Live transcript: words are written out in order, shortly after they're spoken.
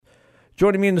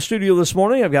Joining me in the studio this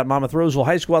morning, I've got Monmouth-Roseville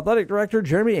High School Athletic Director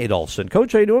Jeremy Adolphson.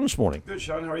 Coach, how you doing this morning? Good,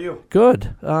 Sean. How are you?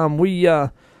 Good. I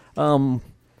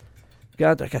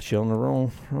got you on the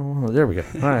wrong. There we go.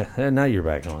 All right, and now you're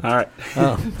back on. All right.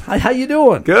 How you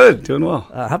doing? Good, doing well.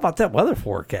 How about that weather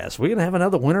forecast? We're gonna have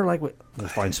another winter like we'll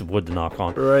find some wood to knock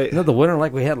on. Right. Another winter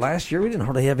like we had last year. We didn't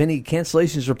hardly have any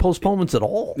cancellations or postponements at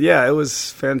all. Yeah, it was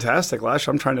fantastic last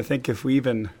year. I'm trying to think if we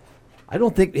even. I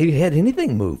don't think we had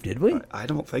anything moved, did we? I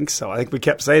don't think so. I think we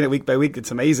kept saying it week by week. It's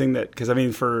amazing that because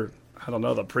for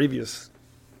the previous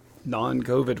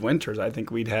non-COVID winters, I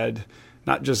think we'd had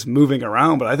not just moving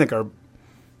around, but I think our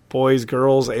boys,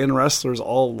 girls, and wrestlers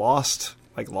all lost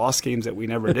games that we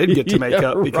never did get to make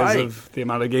up because of the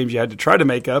amount of games you had to try to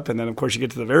make up. And then, of course, you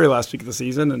get to the very last week of the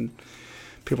season, and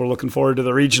people are looking forward to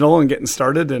the regional and getting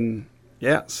started. And,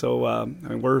 so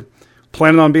we're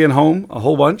planning on being home a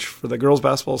whole bunch for the girls'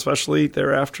 basketball, especially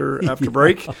thereafter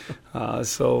break.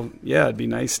 It'd be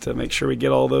nice to make sure we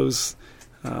get all those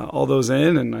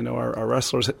in. And I know our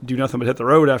wrestlers do nothing but hit the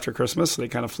road after Christmas, so they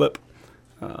kind of flip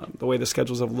the way the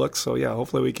schedules have looked. So,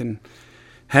 hopefully we can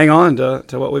hang on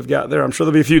to what we've got there. I'm sure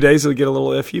there'll be a few days that'll get a little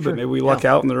iffy, but maybe we luck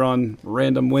out and they're on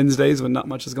random Wednesdays when not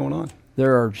much is going on.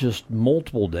 There are just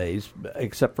multiple days,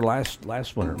 except for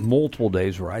last winter, multiple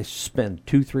days where I spend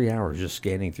 2-3 hours just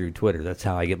scanning through Twitter. That's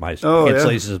how I get my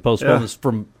cancellations and postponements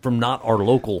from not our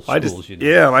local schools.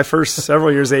 My first several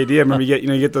years AD, I remember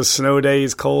you get those snow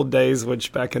days, cold days,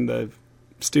 which back in the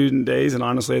student days, and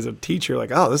honestly as a teacher,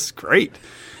 like, oh, this is great.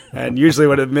 And usually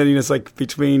what it meant is like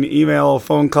between email,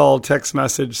 phone call, text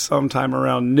message, sometime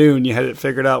around noon, you had it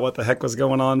figured out what the heck was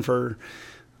going on for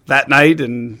that night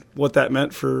and what that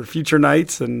meant for future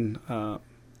nights. And,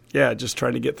 just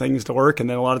trying to get things to work. And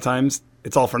then a lot of times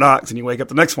it's all for naught, and you wake up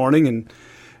the next morning and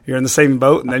you're in the same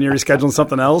boat, and then you're rescheduling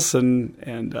something else and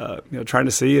trying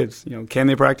to see, can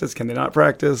they practice? Can they not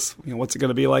practice? What's it going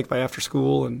to be like by after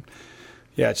school? And,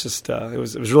 it's just it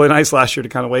was really nice last year to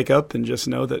kind of wake up and just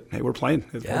know that, hey, we're playing.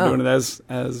 We're doing it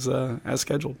as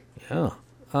scheduled. Yeah,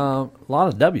 a lot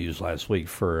of W's last week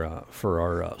for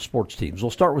our sports teams. We'll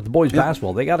start with the boys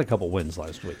basketball. They got a couple wins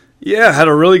last week. Yeah, had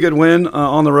a really good win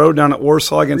on the road down at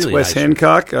Warsaw against really West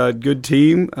Hancock. Good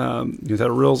team. He's had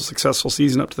a real successful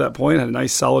season up to that point. Had a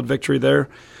nice solid victory there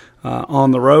on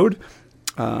the road,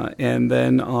 and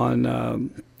then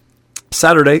on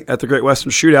Saturday at the Great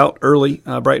Western Shootout,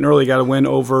 bright and early, got a win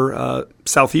over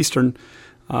Southeastern.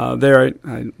 There,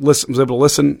 I was able to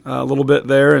listen a little bit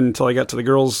there until I got to the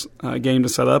girls' game to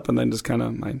set up, and then just kind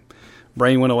of my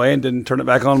brain went away and didn't turn it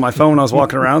back on my phone when I was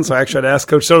walking around. So I actually had to ask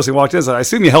Coach Sotos. He walked in and said, "I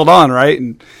assume you held on, right?"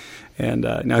 And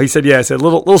no, he said, "Yeah." I said, "A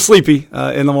little sleepy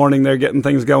in the morning there, getting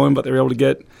things going, but they were able to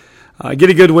get a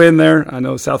good win there." I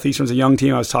know Southeastern's a young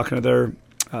team. I was talking to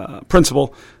their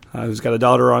principal, who's got a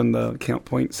daughter on the Camp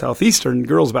Point Southeastern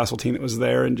girls basketball team that was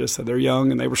there, and just said they're young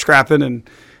and they were scrapping and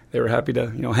they were happy to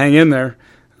hang in there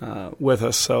with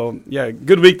us. So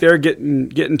good week there,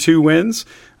 getting 2 wins,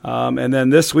 and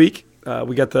then this week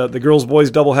we got the girls boys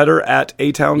doubleheader at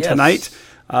A-Town tonight.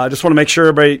 Just want to make sure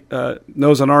everybody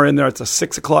knows on our end there it's a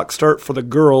 6:00 start for the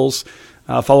girls,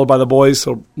 followed by the boys.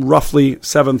 So roughly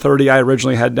 7:30. I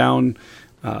originally had down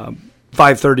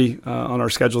 5:30 on our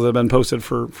schedules that have been posted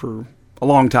for a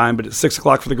long time, but it's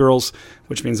 6:00 for the girls,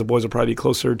 which means the boys will probably be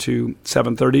closer to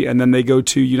 7:30. And then they go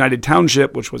to United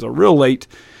Township, which was a real late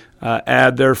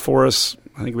ad there for us.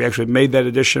 I think we actually made that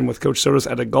addition with Coach Sotos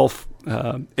at a golf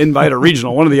invite or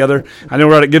regional, one or the other. I know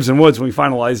we're out at Gibson Woods when we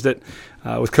finalized it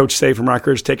with Coach Say from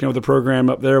Rockridge taking over the program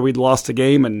up there. We'd lost a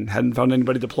game and hadn't found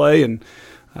anybody to play, and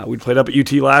we'd played up at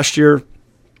UT last year.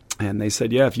 And they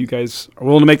said, if you guys are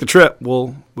willing to make the trip,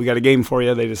 we got a game for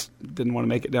you. They just didn't want to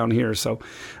make it down here. So,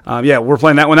 we're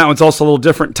playing that one. That one's also a little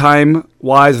different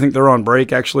time-wise. I think they're on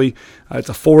break, actually. It's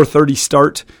a 4:30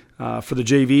 start for the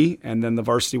JV, and then the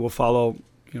varsity will follow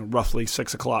roughly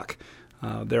 6:00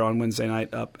 there on Wednesday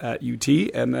night up at UT.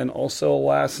 And then also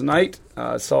last night,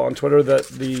 I saw on Twitter that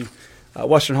the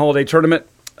Western Holiday Tournament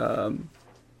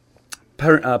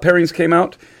pairings came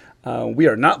out. We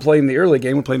are not playing the early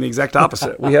game. We're playing the exact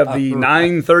opposite. We have the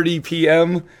 9:30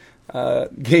 p.m.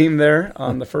 Game there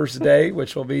on the first day,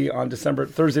 which will be on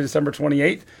Thursday, December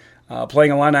 28th,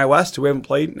 playing Illini West, who we haven't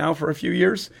played now for a few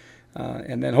years,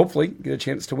 and then hopefully get a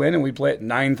chance to win. And we play at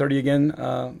 9:30 again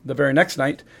the very next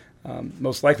night,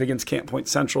 most likely against Camp Point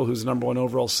Central, who's the number 1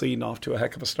 overall seed and off to a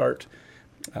heck of a start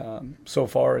so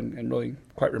far, and really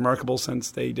quite remarkable since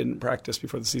they didn't practice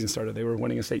before the season started. They were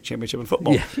winning a state championship in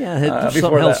football. There's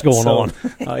something else going on.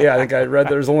 I think I read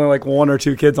there's only like 1 or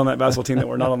 2 kids on that basketball team that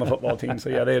were not on the football team.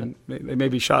 So they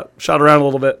maybe shot around a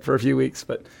little bit for a few weeks,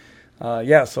 but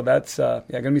so that's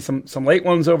going to be some late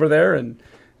ones over there, and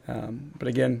But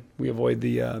again, we avoid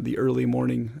the early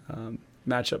morning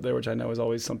matchup there, which I know is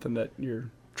always something that you're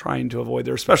trying to avoid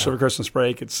there, especially for Christmas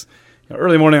break. It's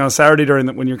early morning on Saturday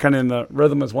when you're kind of in the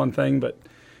rhythm is one thing, but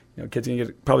kids can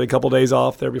get probably a couple days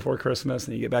off there before Christmas,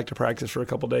 and you get back to practice for a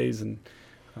couple days, and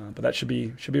but that should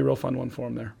be a real fun one for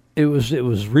them there. It was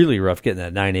really rough getting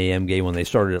that 9 a.m. game when they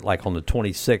started it like on the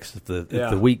 26th. If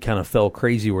the week kind of fell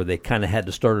crazy where they kind of had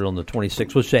to start it on the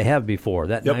 26th, which they have before.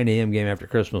 That 9 a.m. game after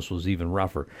Christmas was even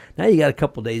rougher. Now you got a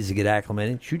couple days to get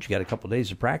acclimated. Shoot, you got a couple days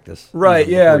to practice. Right,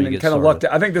 and kind of lucked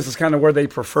out. I think this is kind of where they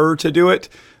prefer to do it.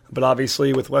 But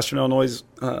obviously, with Western Illinois'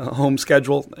 home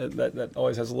schedule, that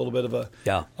always has a little bit of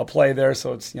a play there.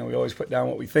 So it's we always put down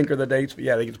what we think are the dates. But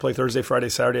they get to play Thursday, Friday,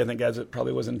 Saturday. I think as it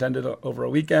probably was intended over a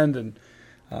weekend, and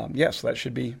so that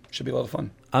should be a lot of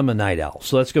fun. I'm a night owl,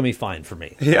 so that's going to be fine for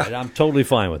me. Yeah, right? I'm totally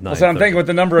fine with 9:30. So I'm thinking with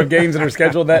the number of games that are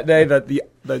scheduled that day, that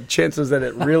the chances that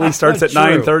it really starts at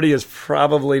 9:30 is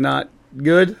probably not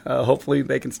good. Hopefully,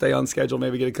 they can stay on schedule.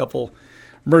 Maybe get a couple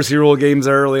mercy rule games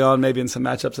early on, maybe in some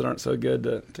matchups that aren't so good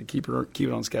to keep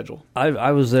it on schedule.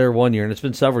 I was there one year, and it's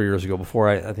been several years ago before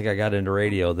I think I got into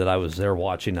radio that I was there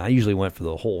watching. I usually went for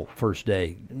the whole first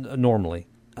day normally.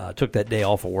 Took that day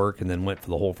off of work and then went for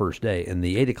the whole first day. And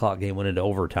the 8 o'clock game went into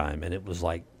overtime, and it was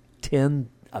like 10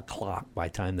 o'clock by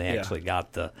the time they actually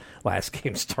got the last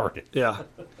game started. Yeah.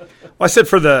 Well, I said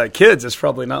for the kids, it's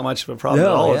probably not much of a problem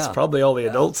at all. It's probably all the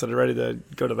adults that are ready to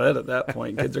go to bed at that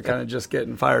point. Kids are kind of just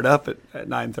getting fired up at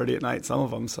 9:30 at night, some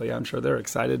of them. So, I'm sure they're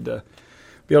excited to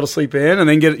be able to sleep in and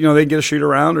then get a shoot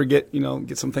around or get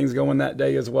some things going that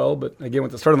day as well. But, again,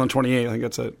 with the start on the 28th, I think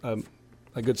that's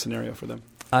a good scenario for them.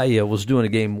 I was doing a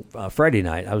game Friday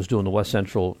night. I was doing the West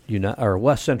Central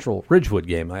Ridgewood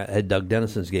game. I had Doug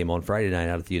Dennison's game on Friday night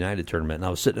out at the United tournament, and I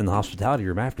was sitting in the hospitality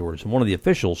room afterwards. And one of the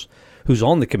officials, who's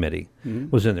on the committee,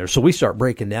 was in there. So we start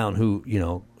breaking down who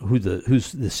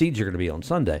the seeds are going to be on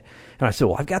Sunday. And I said,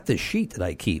 well, I've got this sheet that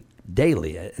I keep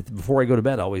daily before I go to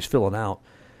bed. I always fill it out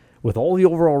with all the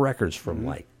overall records from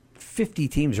like 50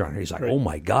 teams around here. He's like, "Oh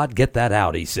my God, get that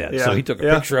out!" He said. So he took a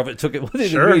picture of it, took it with him.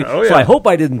 So I hope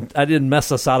I didn't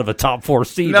mess us out of a top 4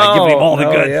 seed. by giving him all the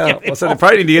good. Well, so they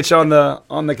probably need to get you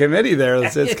on the committee there.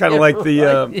 It's kind of like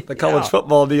the college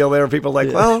football deal there. People are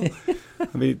like, well,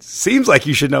 I mean, it seems like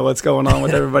you should know what's going on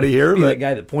with everybody here. But that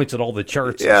guy that points at all the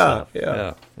charts. Yeah.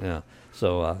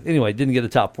 So anyway, didn't get a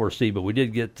top 4 seed, but we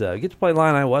did get to play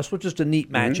Illini West, which is a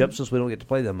neat matchup since we don't get to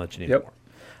play them much anymore.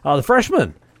 The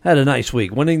freshmen had a nice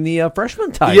week, winning the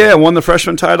freshman title. Yeah, won the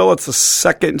freshman title. It's the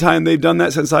second time they've done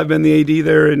that since I've been the AD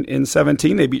there in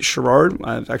 17. They beat Sherrard.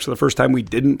 It's actually the first time we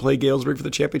didn't play Galesburg for the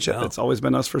championship. It's always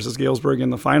been us versus Galesburg in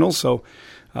the finals. So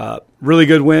really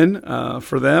good win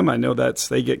for them. I know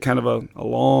they get kind of a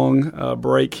long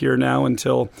break here now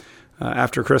until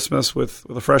after Christmas with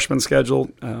the freshman schedule.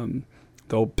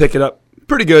 They'll pick it up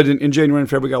pretty good in January and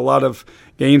February. We got a lot of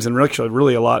games and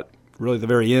really a lot. Really, the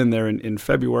very end there in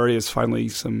February is finally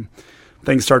some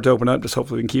things start to open up. Just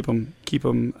hopefully we can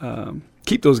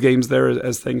keep those games there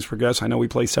as things progress. I know we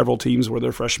play several teams where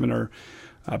their freshmen are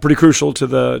pretty crucial to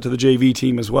the JV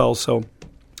team as well. So,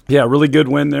 really good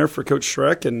win there for Coach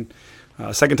Schreck, and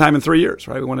second time in 3 years,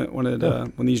 right? We won it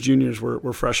when these juniors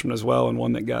were freshmen as well, and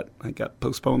one that got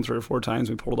postponed 3 or 4 times.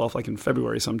 We pulled it off like in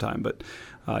February sometime, but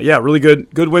really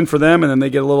good win for them, and then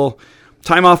they get a little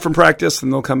time off from practice,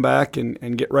 and they'll come back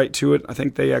and get right to it. I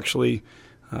think they actually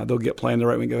they'll get playing the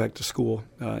right when we go back to school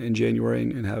in January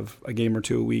and have a game or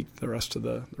 2 a week the rest of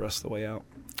the way out.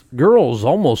 Girls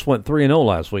almost went 3-0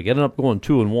 last week. Ended up going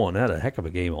 2-1. Had a heck of a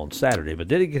game on Saturday, but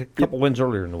did get a couple wins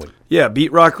earlier in the week. Yeah,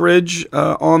 beat Rock Ridge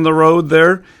on the road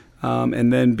there,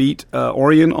 and then beat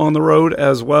Orion on the road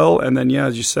as well. And then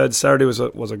as you said, Saturday was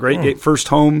a great game, first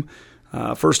home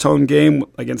game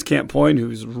against Camp Point,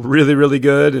 who's really really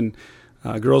good, and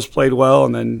girls played well.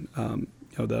 And then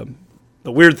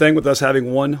the weird thing with us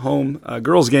having one home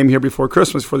girls game here before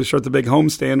Christmas, before they start the big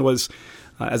homestand, was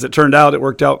as it turned out, it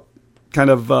worked out kind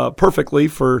of almost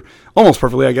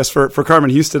perfectly, I guess, for Carmen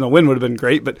Houston. A win would have been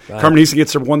great, but Carmen Houston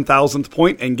gets her 1,000th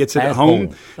point and gets it at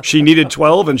home. She needed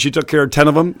 12, and she took care of 10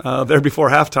 of them there before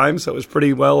halftime, so it was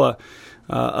pretty well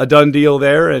a done deal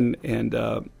there. And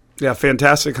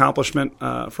fantastic accomplishment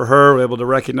for her. We're able to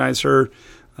recognize her.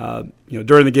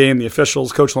 During the game, the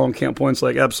officials, Coach Long, Camp Point's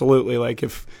like, absolutely, like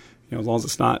if as long as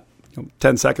it's not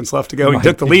 10 seconds left to go. He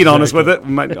took the lead on us with it.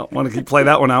 We might want to play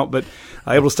that one out, but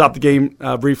able to stop the game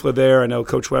briefly there. I know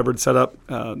Coach Weber had set up,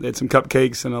 they had some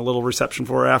cupcakes and a little reception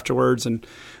for her afterwards, and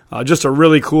just a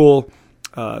really cool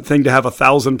thing to have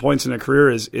 1,000 points in a career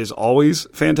is always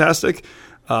fantastic.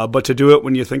 But to do it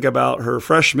when you think about her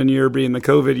freshman year being the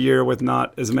COVID year with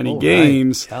not as many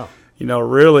games,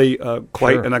 really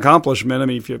quite an accomplishment. I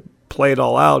mean, if you play it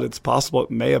all out, it's possible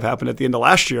it may have happened at the end of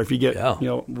last year if you get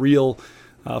real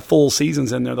full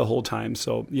seasons in there the whole time.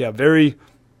 So yeah, very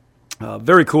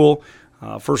very cool.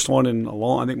 First one in a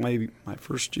long, I think maybe my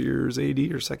first year's AD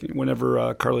or second,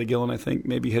 whenever Carly Gillen, I think,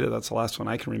 maybe hit it. That's the last one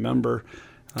I can remember.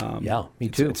 Me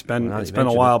too. It's been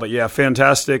a while, but yeah,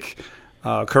 fantastic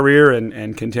career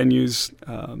and continues.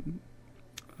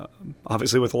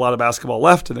 Obviously, with a lot of basketball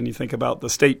left, and then you think about the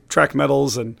state track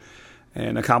medals and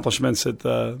accomplishments at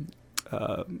the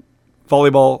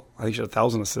volleyball. I think she had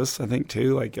 1,000 assists. I think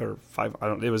too, or 5. I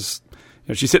don't. It was.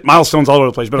 She's hit milestones all over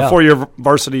the place. But a 4-year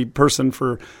varsity person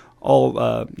for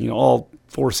all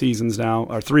 4 seasons now,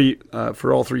 or 3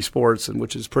 for all 3 sports, and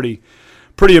which is pretty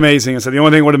amazing. And so the only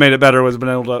thing that would have made it better was been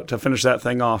able to finish that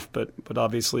thing off. But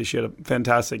obviously she had a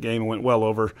fantastic game and went well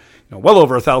over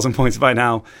 1,000 points by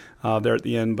now there at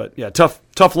the end. But yeah,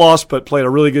 tough loss, but played a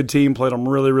really good team, played them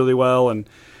really, really well. And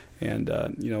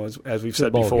as we've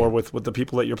said before, with the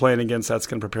people that you're playing against, that's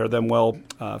going to prepare them well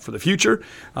for the future.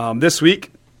 This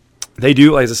week, they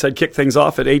do, as I said, kick things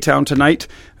off at A-Town tonight.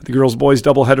 The girls-boys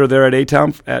doubleheader there at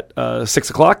A-Town at 6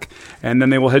 o'clock. And then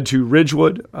they will head to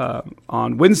Ridgewood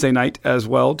on Wednesday night as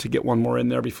well to get one more in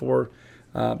there before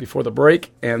the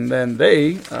break. And then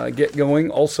they get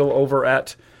going also over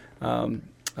at the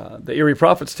Erie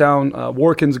Prophetstown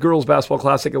Warkins Girls Basketball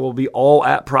Classic. It will be all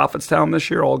at Prophetstown this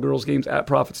year, all girls games at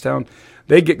Prophetstown.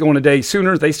 They get going a day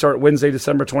sooner. They start Wednesday,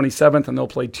 December 27th, and they'll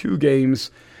play 2 games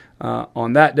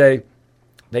on that day.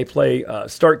 They play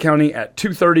Stark County at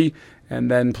 2:30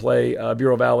 and then play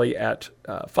Bureau Valley at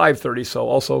 5:30. So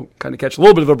also kind of catch a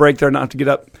little bit of a break there, not have to get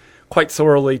up quite so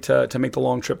early to make the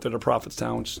long trip there to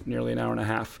Prophetstown, which is nearly an hour and a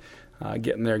half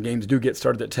getting there. Games do get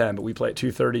started at 10, but we play at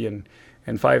 2:30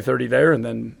 and 5:30 there. And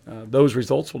then those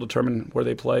results will determine where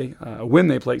they play, when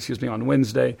they play, on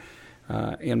Wednesday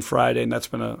and Friday. And that's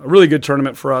been a really good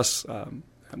tournament for us,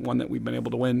 one that we've been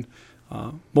able to win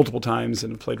multiple times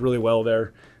and have played really well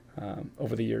there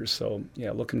over the years. So,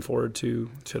 yeah, looking forward to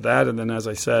that. And then, as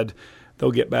I said, they'll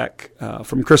get back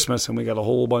from Christmas, and we got a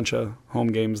whole bunch of home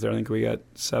games there. I think we got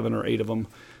 7 or 8 of them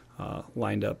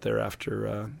lined up there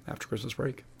after Christmas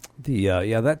break.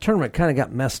 That tournament kind of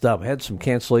got messed up. Had some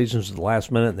cancellations at the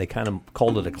last minute, and they kind of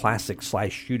called it a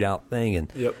classic/shootout thing,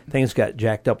 and things got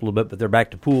jacked up a little bit, but they're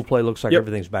back to pool play. Looks like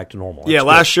everything's back to normal. That's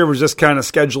last year was just kind of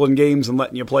scheduling games and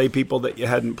letting you play people that you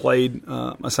hadn't played,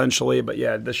 essentially. But,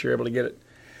 yeah, this year able to get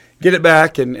it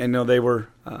back, and they were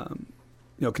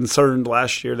concerned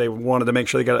last year. They wanted to make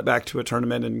sure they got it back to a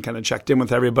tournament and kind of checked in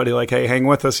with everybody like, hey, hang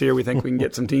with us here. We think we can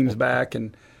get some teams back.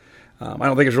 And I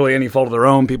don't think it's really any fault of their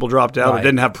own. People dropped out or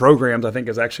didn't have programs, I think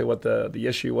is actually what the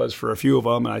issue was for a few of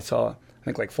them. And I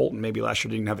think like Fulton maybe last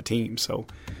year didn't have a team. So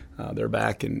they're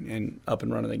back and up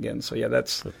and running again. So, yeah,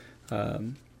 that's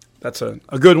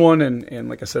a good one. And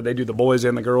like I said, they do the boys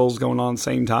and the girls going on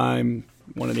same time.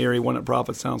 One in Erie, one at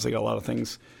Prophetstown. So they got a lot of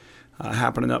things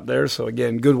happening up there. So,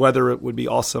 again, good weather would be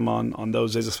awesome on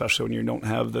those days, especially when you don't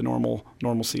have the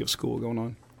normalcy of school going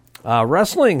on.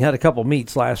 Wrestling had a couple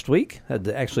meets last week. Had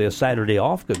actually a Saturday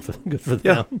off. Good for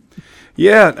them.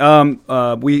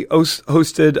 Yeah. We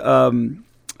hosted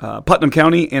Putnam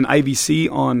County and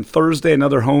IVC on Thursday.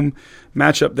 Another home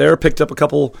matchup there. Picked up a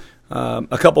couple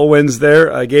wins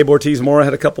there. Gabe Ortiz-Mora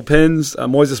had a couple pins.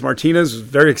 Moises Martinez was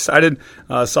very excited.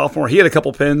 Sophomore, he had a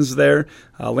couple pins there.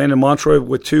 Landon Montroy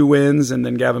with 2 wins, and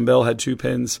then Gavin Bell had 2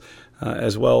 pins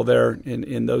as well there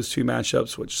in those 2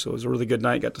 matchups, which was a really good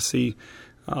night. Got to see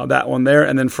that one there.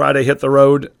 And then Friday hit the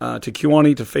road to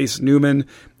Kewanee to face Newman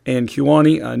and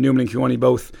Kewanee. Newman and Kewanee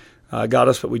both got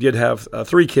us, but we did have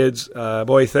 3 kids.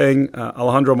 Boy Thang,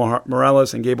 Alejandro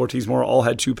Morales, and Gabe Ortiz-Mora all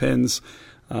had 2 pins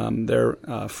there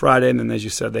Friday, and then, as you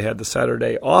said, they had the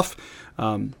Saturday off.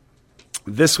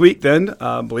 This week, then,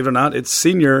 believe it or not, it's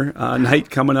senior night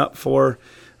coming up for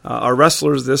our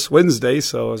wrestlers this Wednesday.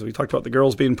 So as we talked about the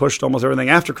girls being pushed almost everything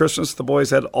after Christmas, the boys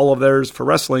had all of theirs for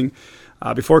wrestling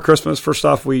before Christmas. First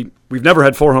off, we've never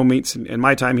had 4 home meets in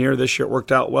my time here. This year it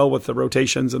worked out well with the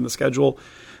rotations and the schedule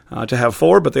to have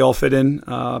 4, but they all fit in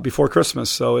before Christmas.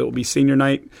 So it will be senior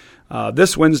night.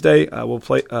 This Wednesday, we'll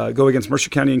go against Mercer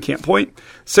County and Camp Point.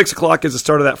 6 o'clock is the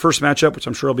start of that first matchup, which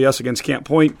I'm sure will be us against Camp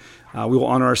Point. We will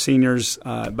honor our seniors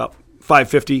about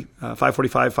 5:50,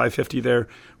 5:45, 5:50 there.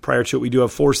 Prior to it, we do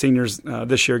have 4 seniors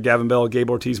this year: Gavin Bell,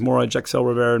 Gabe Ortiz-Mora, Jexel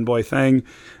Rivera, and Boy Thang.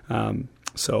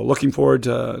 So looking forward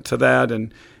to that,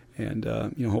 and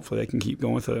hopefully they can keep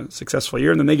going with a successful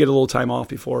year, and then they get a little time off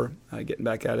before getting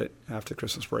back at it after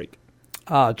Christmas break.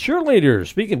 Cheerleaders,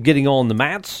 speaking of getting on the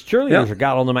mats, cheerleaders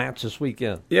got on the mats this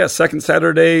weekend. Yeah, second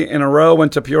Saturday in a row,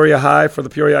 went to Peoria High for the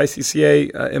Peoria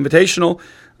ICCA Invitational.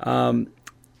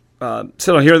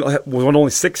 sit on here with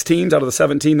only 6 teams out of the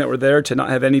 17 that were there to not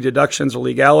have any deductions or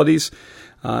legalities.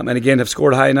 And again, have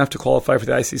scored high enough to qualify for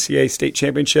the ICCA state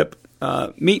championship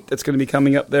meet that's going to be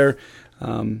coming up there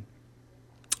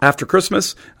after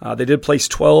Christmas. They did place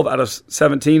 12 out of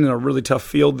 17 in a really tough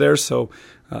field there. So,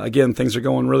 again, things are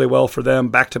going really well for them.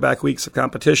 Back-to-back weeks of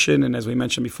competition. And as we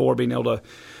mentioned before, being able to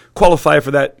qualify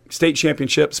for that state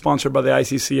championship sponsored by the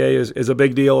ICCA is a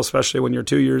big deal, especially when you're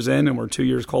 2 years in and we're 2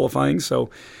 years qualifying.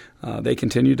 So they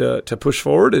continue to push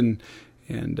forward. And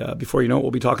before you know it,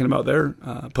 we'll be talking about their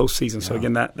postseason. So,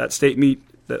 again, that state meet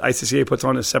that ICCA puts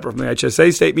on is separate from the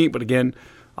HSA state meet. But, again,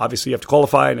 obviously you have to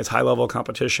qualify, and it's high-level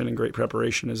competition and great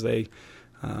preparation as they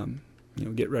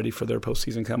get ready for their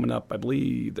postseason coming up. I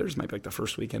believe theirs might be like the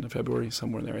first weekend of February,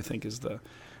 somewhere in there, I think, is the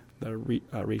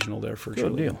regional there for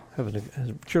good cheerleading.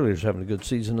 Deal. Cheerleaders having a good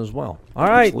season as well. All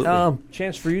right,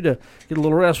 chance for you to get a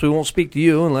little rest. We won't speak to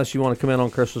you unless you want to come in on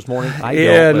Christmas morning.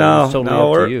 We're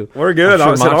good.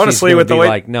 Sure, honestly, with the way,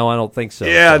 like, no, I don't think so.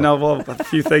 Yeah, so. No, well, a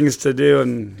few things to do,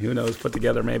 and who knows, put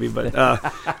together maybe. But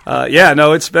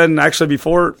it's been actually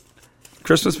before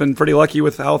Christmas. Been pretty lucky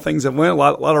with how things have went. A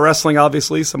lot of wrestling,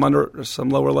 obviously, some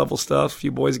lower level stuff, a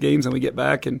few boys games, and we get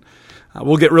back and.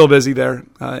 We'll get real busy there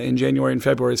in January and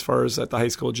February as far as at the high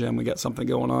school gym. We got something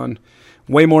going on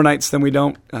way more nights than we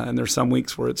don't, and there's some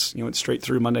weeks where it's straight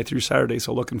through Monday through Saturday,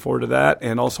 so looking forward to that.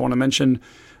 And also want to mention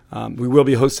we will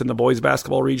be hosting the boys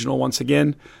basketball regional once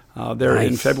again there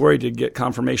in February. Did get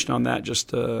confirmation on that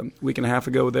just a week and a half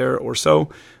ago there or so.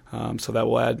 So that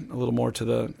will add a little more to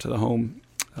the home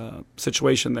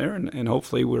situation there, and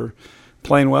hopefully we're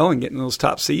playing well and getting those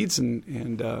top seeds,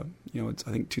 and it's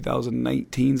I think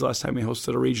 2019's last time we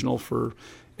hosted a regional for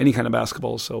any kind of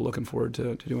basketball, so looking forward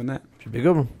to doing that. Should be a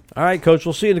good one. All right, Coach,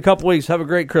 we'll see you in a couple weeks. Have a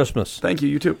great Christmas. Thank you.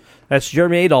 You too. That's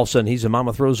Jeremy Adolphson. He's a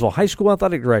Monmouth-Roseville High School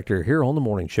Athletic Director here on The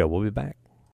Morning Show. We'll be back.